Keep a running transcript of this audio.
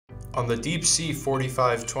On the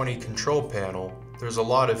DSE4520 control panel, there's a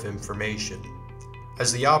lot of information.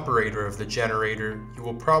 As the operator of the generator, you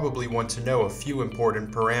will probably want to know a few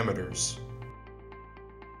important parameters.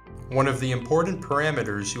 One of the important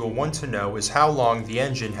parameters you will want to know is how long the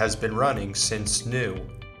engine has been running since new.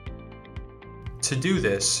 To do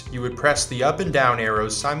this, you would press the up and down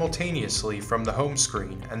arrows simultaneously from the home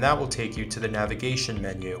screen, and that will take you to the navigation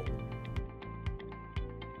menu.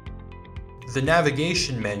 The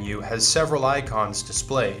navigation menu has several icons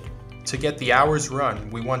displayed. To get the hours run,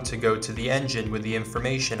 we want to go to the engine with the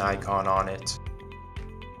information icon on it.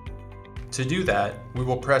 To do that, we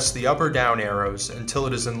will press the up or down arrows until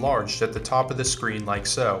it is enlarged at the top of the screen like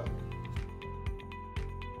so.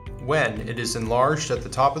 When it is enlarged at the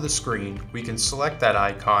top of the screen, we can select that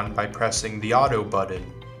icon by pressing the Auto button.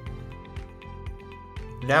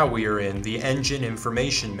 Now we are in the Engine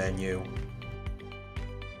Information menu.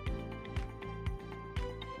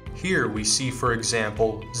 Here we see, for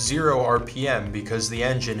example, 0 RPM because the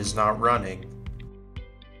engine is not running.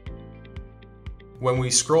 When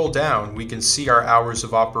we scroll down, we can see our hours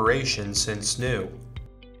of operation since new.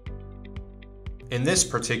 In this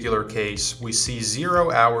particular case, we see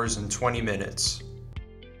 0 hours and 20 minutes.